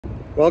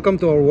Welcome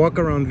to our walk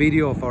around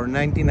video of our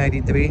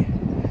 1993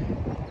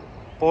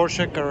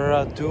 Porsche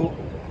Carrera 2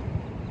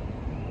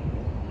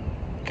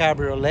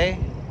 Cabriolet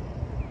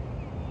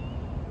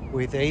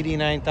with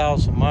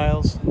 89,000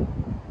 miles.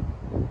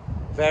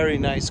 Very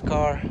nice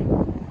car.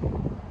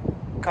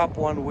 Cup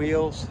 1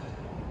 wheels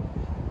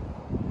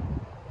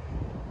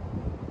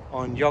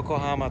on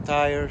Yokohama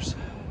tires.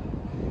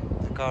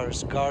 The car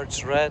is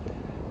guards red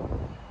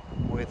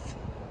with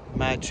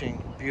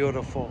matching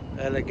beautiful,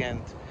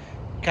 elegant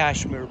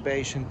Cashmere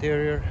Beige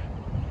interior.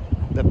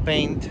 The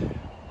paint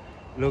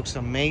looks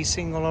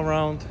amazing all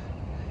around.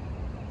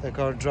 The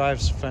car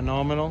drives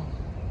phenomenal.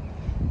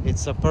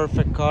 It's a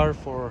perfect car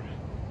for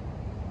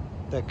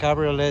the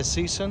Cabriolet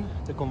season,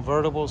 the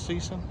convertible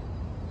season.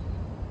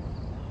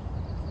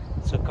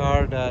 It's a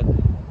car that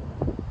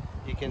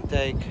you can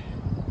take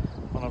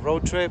on a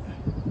road trip,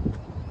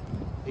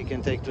 you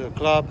can take to the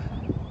club,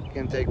 you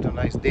can take to a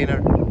nice dinner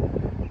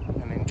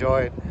and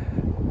enjoy it.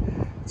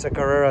 It's a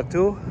Carrera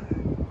 2.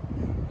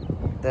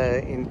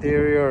 The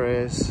interior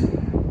is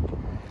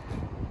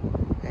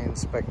in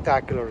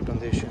spectacular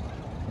condition.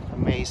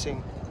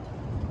 Amazing.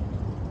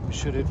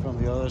 Shoot it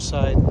from the other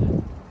side.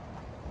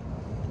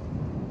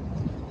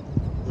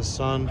 The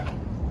sun,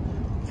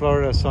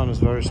 Florida sun is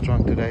very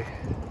strong today.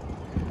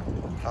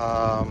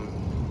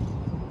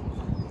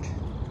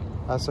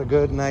 That's a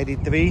good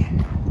 93.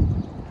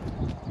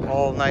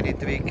 All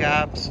 93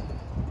 cabs.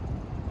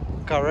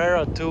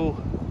 Carrera 2.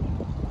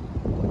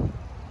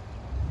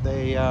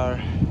 They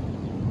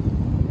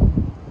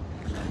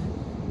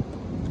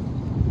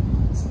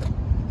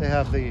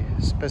have the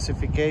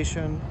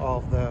specification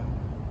of the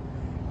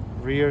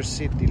rear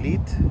seat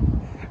delete,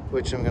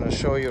 which I'm going to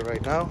show you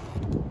right now.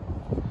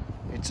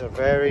 It's a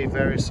very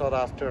sought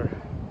after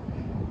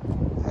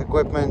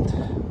equipment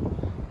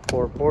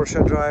for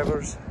Porsche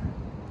drivers,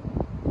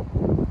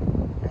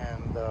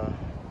 and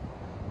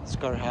this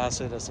car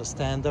has it as a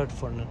standard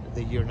for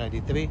the year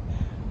 93.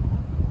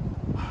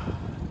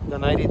 The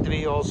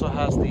 93 also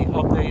has the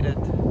updated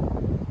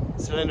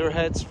cylinder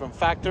heads from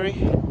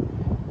factory,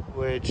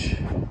 which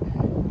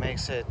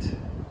makes it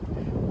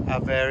a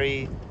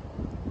very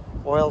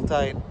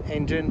oil-tight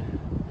engine.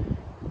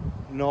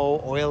 No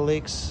oil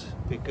leaks,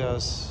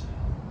 because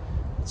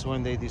it's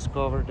when they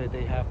discovered that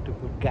they have to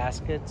put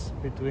gaskets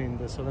between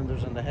the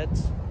cylinders and the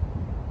heads.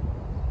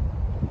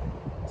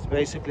 It's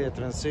basically a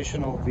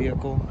transitional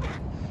vehicle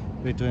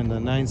between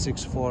the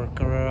 964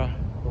 Carrera,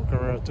 or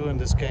Carrera 2 in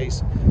this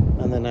case,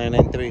 and the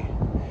 993.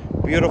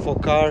 Beautiful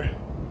car.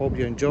 Hope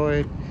you enjoy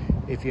it.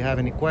 If you have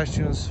any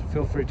questions,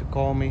 feel free to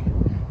call me.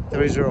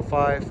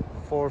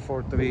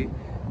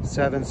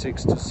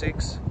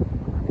 305-443-7626.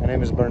 My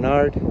name is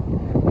Bernard.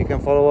 You can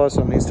follow us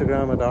on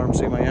Instagram at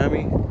RMC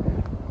Miami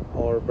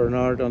or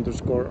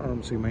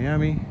Bernard_RMC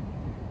Miami,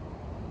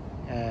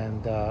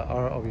 and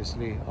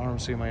obviously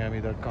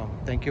rmcmiami.com.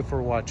 Thank you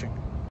for watching.